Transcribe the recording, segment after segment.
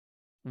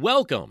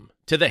Welcome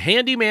to the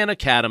Handyman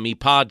Academy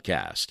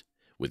podcast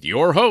with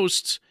your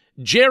hosts,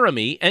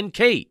 Jeremy and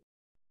Cait.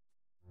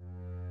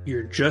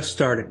 You're just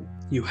starting.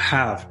 You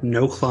have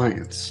no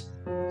clients.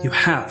 You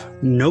have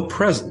no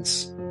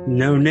presence,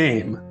 no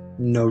name,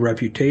 no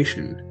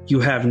reputation. You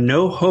have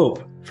no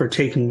hope for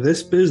taking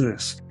this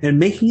business and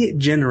making it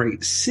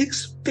generate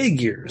 6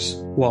 figures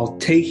while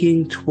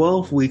taking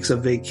 12 weeks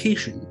of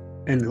vacation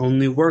and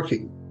only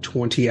working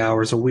 20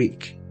 hours a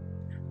week.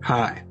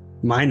 Hi,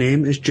 my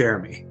name is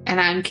Jeremy. And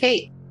I'm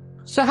Cait.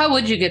 So how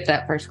would you get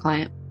that first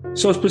client?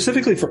 So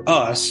specifically for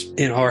us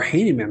in our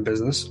handyman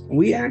business,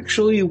 we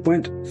actually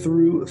went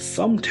through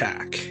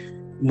Thumbtack,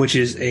 which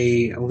is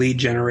a lead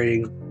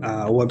generating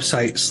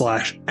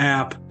website /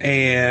 app.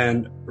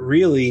 And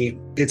really,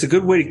 it's a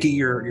good way to get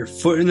your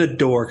foot in the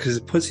door because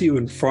it puts you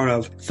in front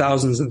of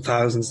thousands and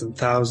thousands and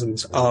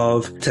thousands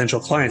of potential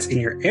clients in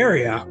your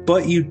area,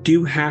 but you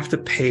do have to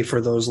pay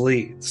for those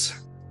leads.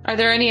 Are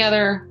there any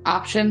other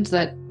options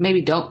that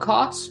maybe don't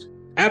cost?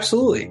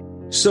 Absolutely.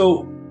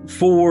 So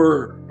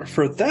for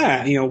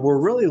that, we're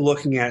really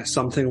looking at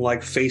something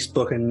like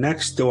Facebook and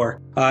Nextdoor,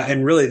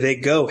 and really they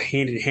go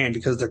hand in hand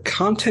because their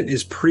content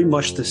is pretty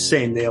much the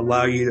same. They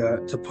allow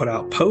you to put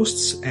out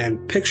posts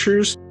and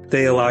pictures.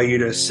 They allow you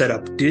to set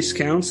up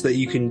discounts that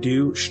you can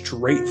do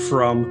straight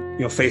from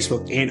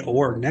Facebook and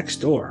or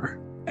Nextdoor.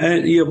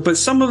 And but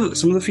some of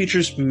the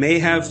features may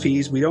have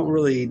fees. We don't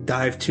really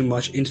dive too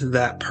much into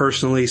that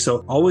personally,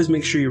 so always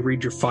make sure you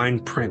read your fine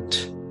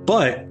print.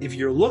 But if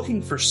you're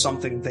looking for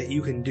something that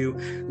you can do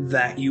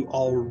that you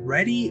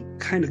already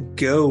kind of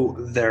go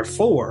there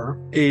for,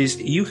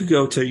 is you could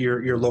go to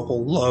your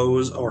local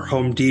Lowe's or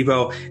Home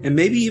Depot, and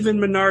maybe even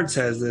Menards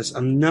has this.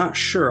 I'm not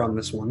sure on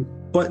this one,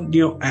 but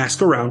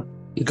ask around.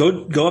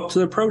 Go up to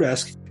the pro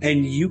desk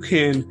and you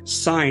can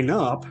sign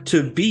up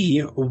to be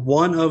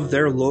one of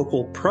their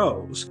local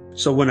pros.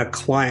 So when a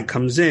client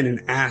comes in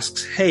and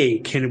asks, hey,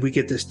 can we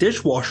get this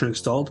dishwasher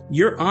installed?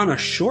 You're on a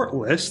short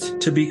list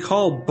to be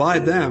called by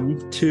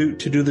them to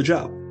do the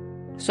job.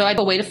 So I have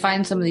a way to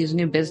find some of these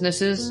new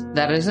businesses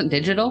that isn't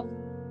digital?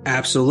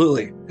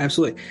 Absolutely.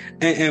 Absolutely.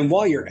 And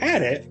while you're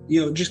at it,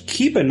 just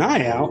keep an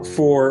eye out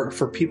for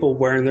people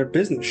wearing their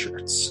business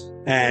shirts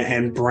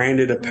and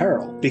branded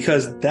apparel,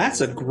 because that's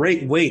a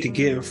great way to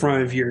get in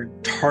front of your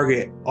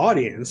target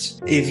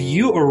audience. If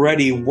you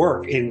already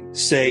work in,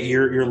 say,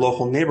 your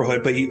local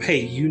neighborhood, but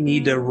you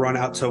need to run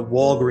out to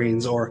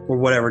Walgreens or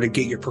whatever to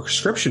get your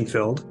prescription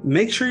filled,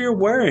 make sure you're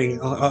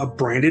wearing a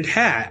branded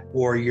hat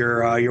or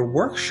your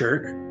work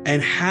shirt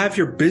and have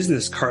your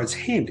business cards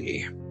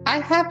handy.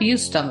 I have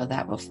used some of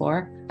that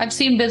before. I've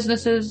seen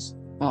businesses,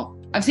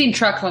 I've seen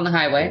trucks on the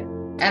highway,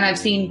 and I've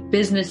seen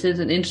businesses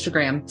and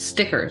Instagram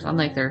stickers on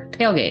their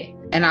tailgate.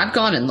 And I've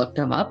gone and looked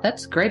them up.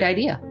 That's a great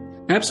idea.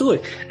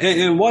 Absolutely.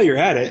 And while you're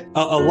at it,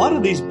 a lot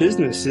of these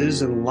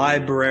businesses and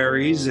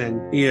libraries and,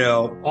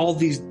 all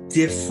these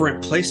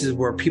different places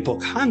where people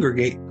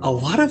congregate, a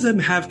lot of them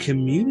have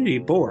community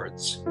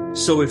boards.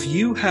 So if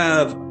you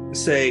have,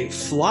 say,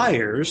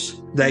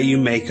 flyers that you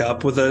make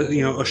up with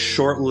a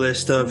short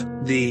list of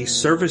the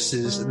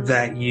services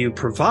that you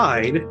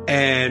provide,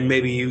 and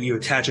maybe you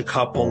attach a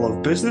couple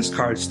of business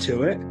cards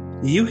to it,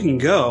 you can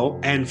go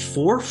and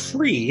for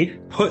free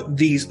put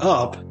these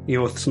up,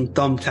 with some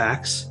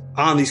thumbtacks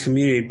on these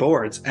community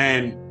boards.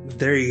 And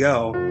there you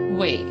go.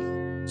 Wait,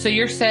 so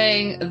you're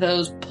saying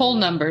those pull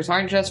numbers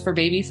aren't just for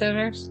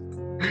babysitters?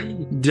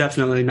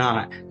 Definitely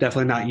not.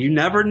 Definitely not. You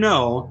never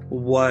know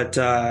what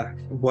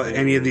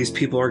any of these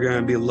people are going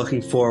to be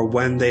looking for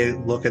when they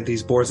look at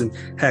these boards. And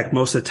heck,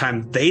 most of the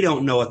time they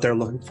don't know what they're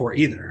looking for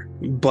either.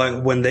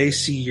 But when they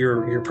see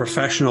your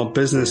professional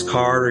business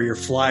card or your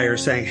flyer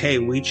saying, hey,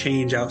 we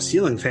change out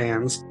ceiling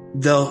fans,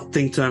 they'll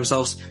think to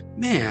themselves,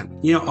 man,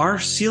 our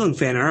ceiling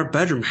fan in our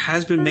bedroom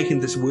has been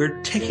making this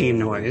weird ticking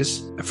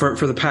noise for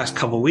the past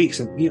couple of weeks.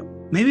 And,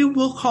 maybe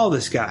we'll call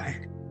this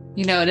guy.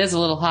 It is a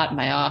little hot in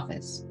my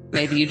office.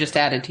 Maybe you just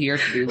added to your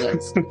to-do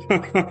list.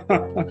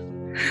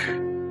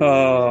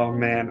 Oh,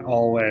 man.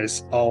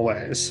 Always,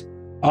 always.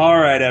 All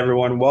right,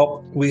 everyone.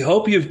 Well, we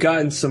hope you've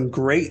gotten some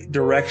great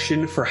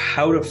direction for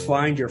how to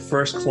find your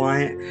first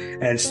client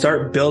and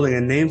start building a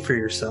name for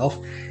yourself.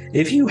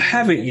 If you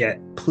haven't yet,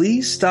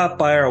 please stop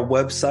by our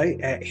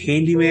website at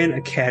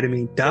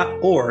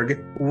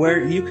handymanacademy.org,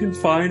 where you can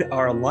find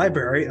our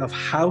library of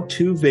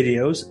how-to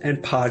videos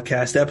and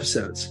podcast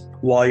episodes.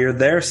 While you're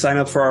there, sign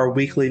up for our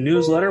weekly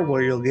newsletter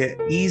where you'll get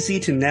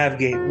easy to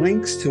navigate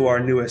links to our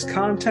newest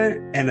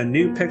content and a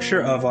new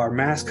picture of our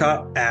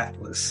mascot,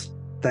 Atlas.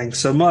 Thanks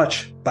so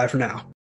much. Bye for now.